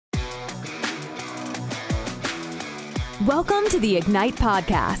Welcome to the Ignite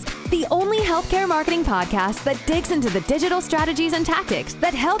Podcast, the only healthcare marketing podcast that digs into the digital strategies and tactics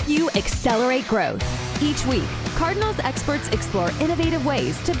that help you accelerate growth. Each week, Cardinal's experts explore innovative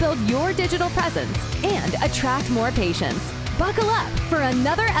ways to build your digital presence and attract more patients. Buckle up for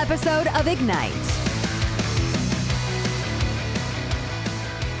another episode of Ignite.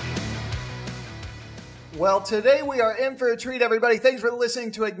 Well, today we are in for a treat, everybody. Thanks for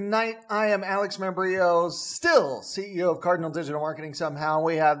listening to Ignite. I am Alex Membrio, still CEO of Cardinal Digital Marketing somehow.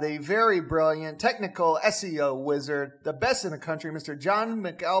 We have the very brilliant technical SEO wizard, the best in the country, Mr. John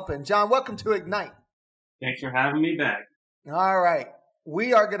McAlpin. John, welcome to Ignite. Thanks for having me back. All right.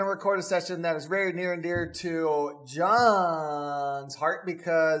 We are going to record a session that is very near and dear to John's heart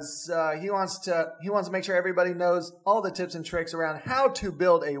because he wants to make sure everybody knows all the tips and tricks around how to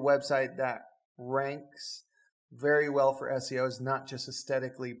build a website that ranks very well for SEOs, not just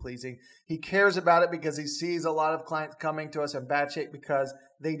aesthetically pleasing. He cares about it because he sees a lot of clients coming to us in bad shape because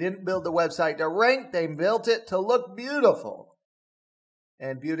they didn't build the website to rank. They built it to look beautiful.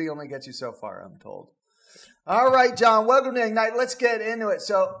 And beauty only gets you so far, I'm told. All right, John, welcome to Ignite. Let's get into it.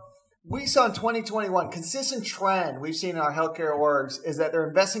 So we saw in 2021, consistent trend we've seen in our healthcare orgs is that they're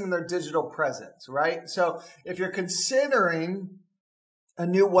investing in their digital presence, right? So if you're considering a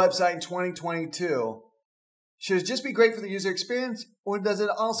new website in 2022, should it just be great for the user experience, or does it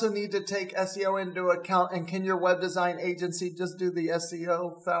also need to take SEO into account? And can your web design agency just do the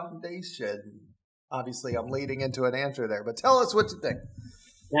SEO foundation? Obviously, I'm leading into an answer there, but tell us what you think.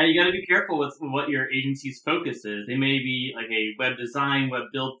 Yeah, you got to be careful with what your agency's focus is. They may be like a web design, web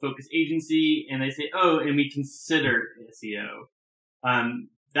build focused agency, and they say, oh, and we consider SEO.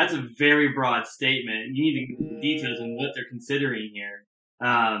 That's a very broad statement. You need to get the details on what they're considering here.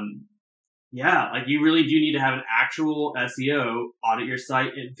 Yeah, like you really do need to have an actual SEO audit your site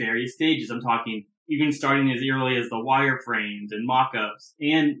at various stages. I'm talking even starting as early as the wireframes and mock-ups,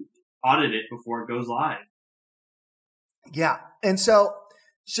 and audit it before it goes live. Yeah. And so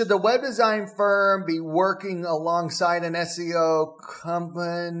should the web design firm be working alongside an SEO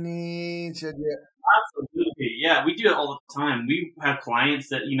company? Absolutely. Yeah, we do it all the time. We have clients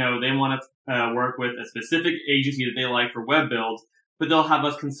that, they want to work with a specific agency that they like for web builds, but they'll have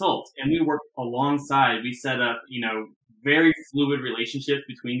us consult, and we work alongside. We set up, very fluid relationships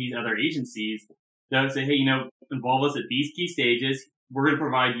between these other agencies that would say, hey, involve us at these key stages. We're going to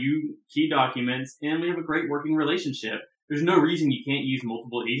provide you key documents, and we have a great working relationship. There's no reason you can't use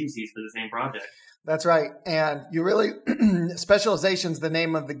multiple agencies for the same project. That's right. And you really, specialization's the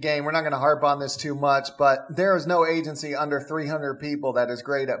name of the game. We're not going to harp on this too much, but there is no agency under 300 people that is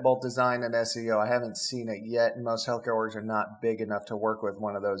great at both design and SEO. I haven't seen it yet, and most healthcare orgs are not big enough to work with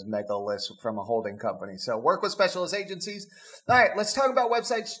one of those mega lists from a holding company. So work with specialist agencies. All right, let's talk about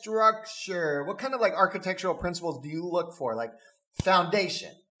website structure. What kind of architectural principles do you look for? Like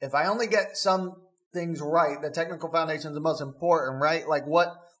foundation. If I only get some things right, the technical foundation is the most important, right? Like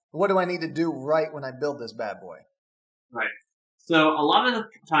what do I need to do right when I build this bad boy? Right. So a lot of the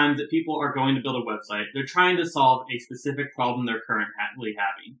times that people are going to build a website, they're trying to solve a specific problem they're currently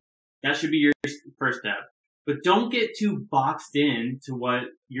having. That should be your first step. But don't get too boxed in to what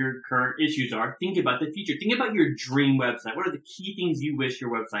your current issues are. Think about the future. Think about your dream website. What are the key things you wish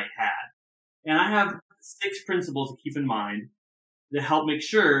your website had? And I have 6 principles to keep in mind that help make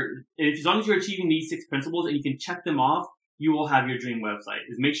sure, as long as you're achieving these 6 principles and you can check them off, you will have your dream website.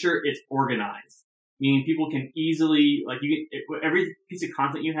 Is make sure it's organized, meaning people can easily, every piece of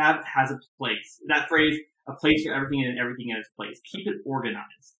content you have has a place. That phrase, a place for everything and everything in its place. Keep it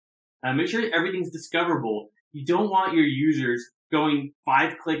organized. Make sure everything's discoverable. You don't want your users going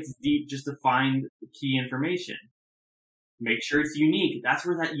 5 clicks deep just to find key information. Make sure it's unique. That's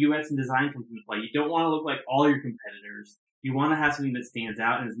where that UX and design comes into play. You don't want to look like all your competitors. You want to have something that stands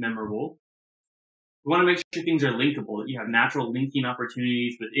out and is memorable. You want to make sure things are linkable, that you have natural linking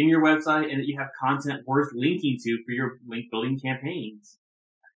opportunities within your website, and that you have content worth linking to for your link building campaigns.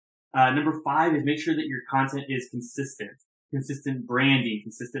 Number 5 is make sure that your content is consistent branding,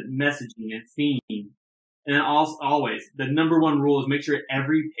 consistent messaging and theme. And then always, the number 1 rule is make sure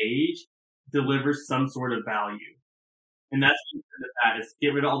every page delivers some sort of value. And that's that is get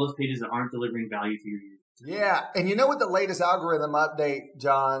rid of all those pages that aren't delivering value to your users. Yeah. And with the latest algorithm update,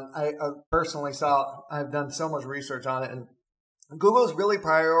 John, I personally saw, I've done so much research on it, and Google's really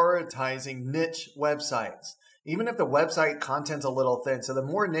prioritizing niche websites, even if the website content's a little thin. So the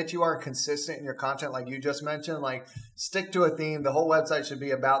more niche you are consistent in your content, like you just mentioned, stick to a theme. The whole website should be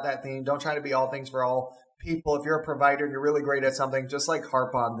about that theme. Don't try to be all things for all people, if you're a provider and you're really great at something, just like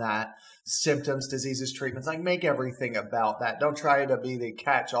harp on that. Symptoms, diseases, treatments, like make everything about that. Don't try to be the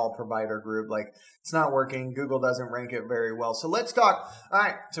catch-all provider group. Like it's not working. Google doesn't rank it very well. So let's talk. All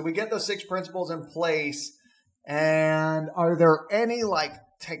right. So we get those 6 principles in place. And are there any like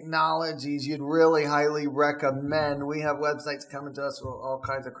technologies you'd really highly recommend? We have websites coming to us with all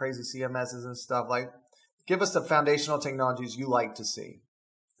kinds of crazy CMSs and stuff. Like give us the foundational technologies you like to see.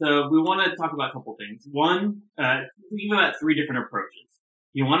 So we want to talk about a couple things. One, think about 3 different approaches.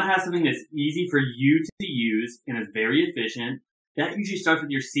 You want to have something that's easy for you to use and is very efficient. That usually starts with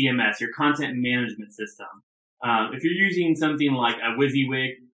your CMS, your content management system. If you're using something like a WYSIWYG,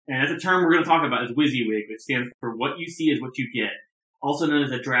 and that's a term we're going to talk about, is WYSIWYG, which stands for what you see is what you get, also known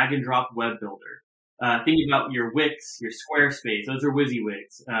as a drag and drop web builder. Think about your Wix, your Squarespace. Those are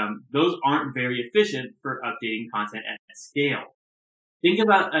WYSIWYGs. Those aren't very efficient for updating content at scale. Think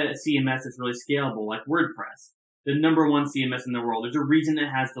about a CMS that's really scalable, like WordPress, the #1 CMS in the world. There's a reason it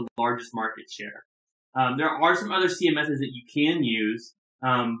has the largest market share. There are some other CMSs that you can use,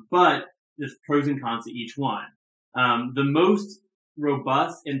 but there's pros and cons to each one. The most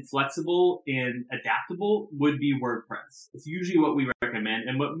robust and flexible and adaptable would be WordPress. It's usually what we recommend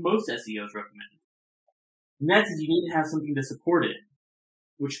and what most SEOs recommend. Next is you need to have something to support it,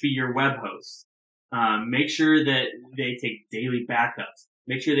 which would be your web host. Make sure that they take daily backups.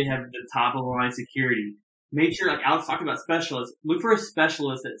 Make sure they have the top of the line security. Make sure, like Alex talked about specialists, look for a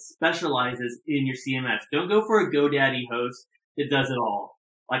specialist that specializes in your CMS. Don't go for a GoDaddy host that does it all.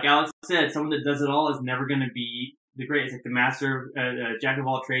 Like Alex said, someone that does it all is never going to be the greatest. Like the master, jack of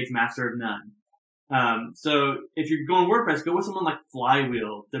all trades, master of none. So if you're going WordPress, go with someone like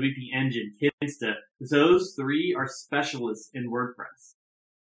Flywheel, WP Engine, Kinsta. Those 3 are specialists in WordPress.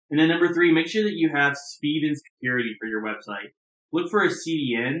 And then number 3, make sure that you have speed and security for your website. Look for a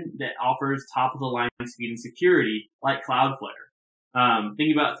CDN that offers top-of-the-line speed and security, like Cloudflare.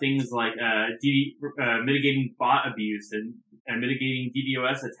 Think about things like mitigating bot abuse and mitigating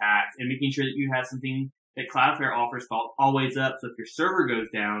DDoS attacks, and making sure that you have something that Cloudflare offers called Always Up. So if your server goes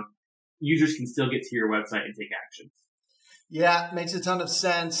down, users can still get to your website and take actions. Yeah, makes a ton of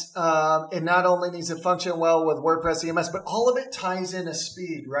sense. It not only needs to function well with WordPress CMS, but all of it ties into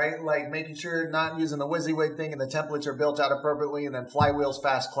speed, right? Like making sure not using the WYSIWYG thing and the templates are built out appropriately, and then Flywheel's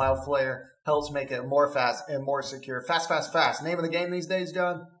fast. Cloudflare helps make it more fast and more secure. Fast, fast, fast. Name of the game these days,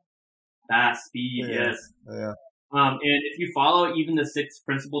 John? Fast, speed, yes. Yeah. And if you follow even the 6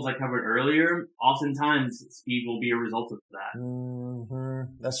 principles I covered earlier, oftentimes speed will be a result of that.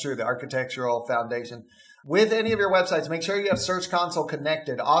 Mm-hmm. That's true. The architectural foundation. With any of your websites, make sure you have Search Console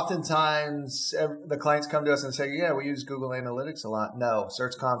connected. Oftentimes, the clients come to us and say, yeah, we use Google Analytics a lot. No,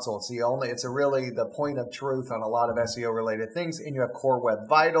 Search Console. It's really the point of truth on a lot of SEO related things. And you have Core Web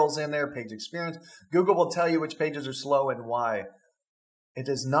Vitals in there, page experience. Google will tell you which pages are slow and why. It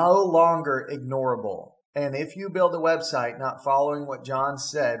is no longer ignorable. And if you build a website not following what John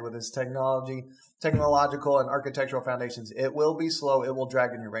said with his technological and architectural foundations, it will be slow. It will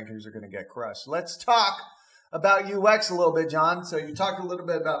drag, and your rankings are going to get crushed. Let's talk about UX a little bit, John. So you talked a little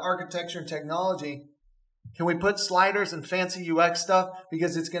bit about architecture and technology. Can we put sliders and fancy UX stuff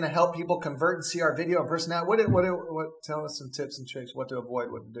because it's going to help people convert and see our video and personality? Tell us some tips and tricks, what to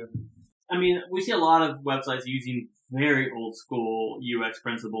avoid, what to do. I mean, we see a lot of websites using very old school UX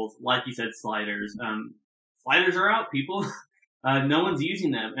principles, like you said, sliders. Sliders are out, people. No one's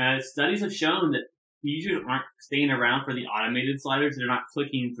using them. Studies have shown that users aren't staying around for the automated sliders. They're not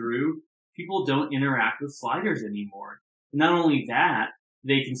clicking through. People don't interact with sliders anymore. Not only that,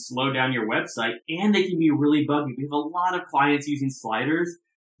 they can slow down your website, and they can be really buggy. We have a lot of clients using sliders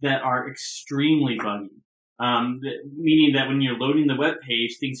that are extremely buggy. Meaning that when you're loading the web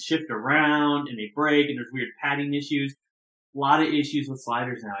page, things shift around and they break, and there's weird padding issues. A lot of issues with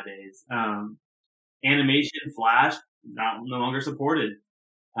sliders nowadays. Animation, Flash, no longer supported.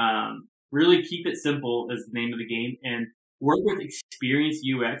 Really keep it simple is the name of the game, and work with experienced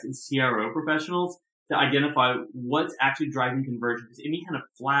UX and CRO professionals to identify what's actually driving conversion. Because any kind of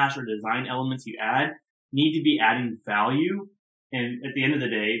Flash or design elements you add need to be adding value, and at the end of the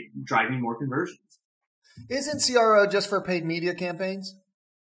day, driving more conversions. Isn't CRO just for paid media campaigns?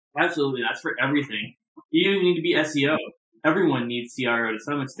 Absolutely. That's for everything. You don't need to be SEO. Everyone needs CRO to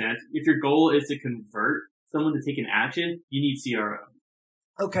some extent. If your goal is to convert someone to take an action, you need CRO.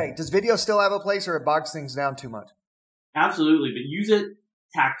 Okay. Does video still have a place, or it bogs things down too much? Absolutely, but use it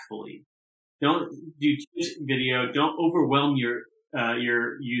tactfully. Don't do too much video. Don't overwhelm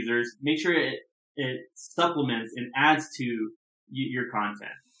your users. Make sure it supplements and adds to your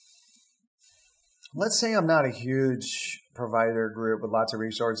content. let's say I'm not a huge provider group with lots of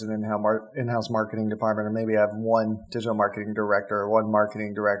resources and in-house marketing department, or maybe I have one digital marketing director or one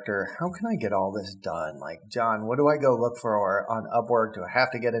marketing director. How can I get all this done? Like, John, what do I go look for on Upwork? Do I have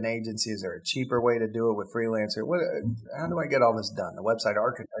to get an agency? Is there a cheaper way to do it with freelancer? How do I get all this done? The website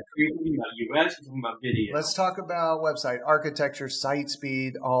architecture. Are you talking about UX or talking about video? Let's talk about website architecture, site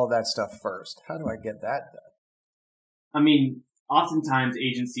speed, all that stuff first. How do I get that done? I mean, oftentimes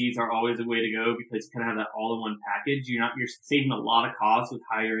agencies are always a way to go because you kind of have that all-in-one package. You're saving a lot of costs with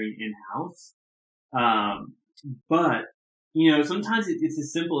hiring in-house. But, sometimes it's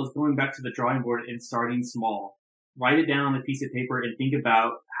as simple as going back to the drawing board and starting small. Write it down on a piece of paper and think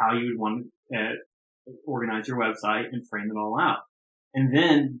about how you would want to organize your website and frame it all out. And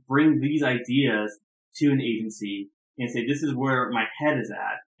then bring these ideas to an agency and say, this is where my head is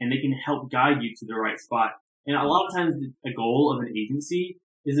at. And they can help guide you to the right spot. And a lot of times the goal of an agency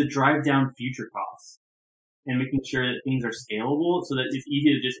is to drive down future costs and making sure that things are scalable so that it's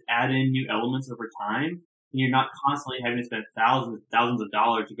easy to just add in new elements over time and you're not constantly having to spend thousands of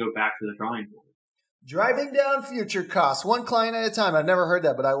dollars to go back to the drawing board. Driving down future costs, one client at a time. I've never heard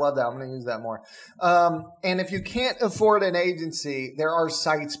that, but I love that. I'm going to use that more. And if you can't afford an agency, there are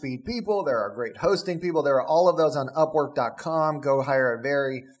site speed people. There are great hosting people. There are all of those on Upwork.com. Go hire a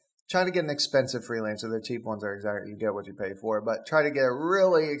try to get an expensive freelancer. The cheap ones are exactly, you get what you pay for, but try to get a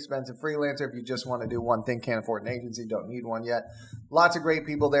really expensive freelancer if you just want to do one thing, can't afford an agency, don't need one yet. Lots of great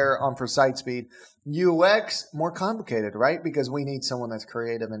people there for site speed. UX, more complicated, right? Because we need someone that's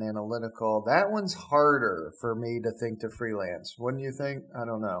creative and analytical. That one's harder for me to think to freelance. Wouldn't you think? I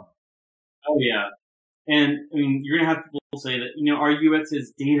don't know. Oh, yeah. And I mean, you're going to have people say that, our UX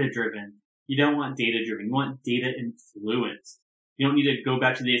is data driven. You don't want data driven. You want data influenced. You don't need to go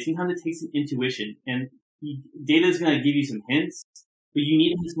back to data. Sometimes it takes some intuition, and data is going to give you some hints, but you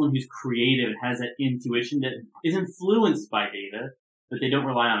need someone who's creative and has that intuition that is influenced by data, but they don't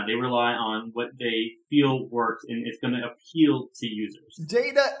rely on it. They rely on what they feel works, and it's going to appeal to users.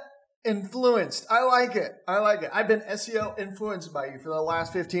 Data influenced. I like it. I've been SEO influenced by you for the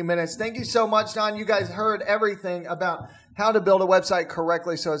last 15 minutes. Thank you so much, Don. You guys heard everything about how to build a website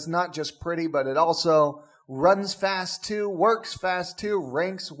correctly so it's not just pretty, but it also runs fast too, works fast too,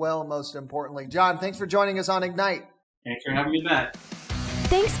 ranks well, most importantly. John, thanks for joining us on Ignite. Thanks for having me back.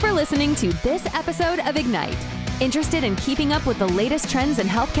 Thanks for listening to this episode of Ignite. Interested in keeping up with the latest trends in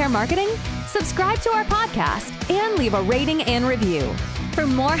healthcare marketing? Subscribe to our podcast and leave a rating and review. For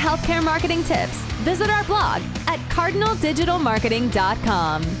more healthcare marketing tips, visit our blog at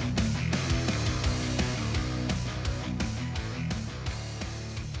cardinaldigitalmarketing.com.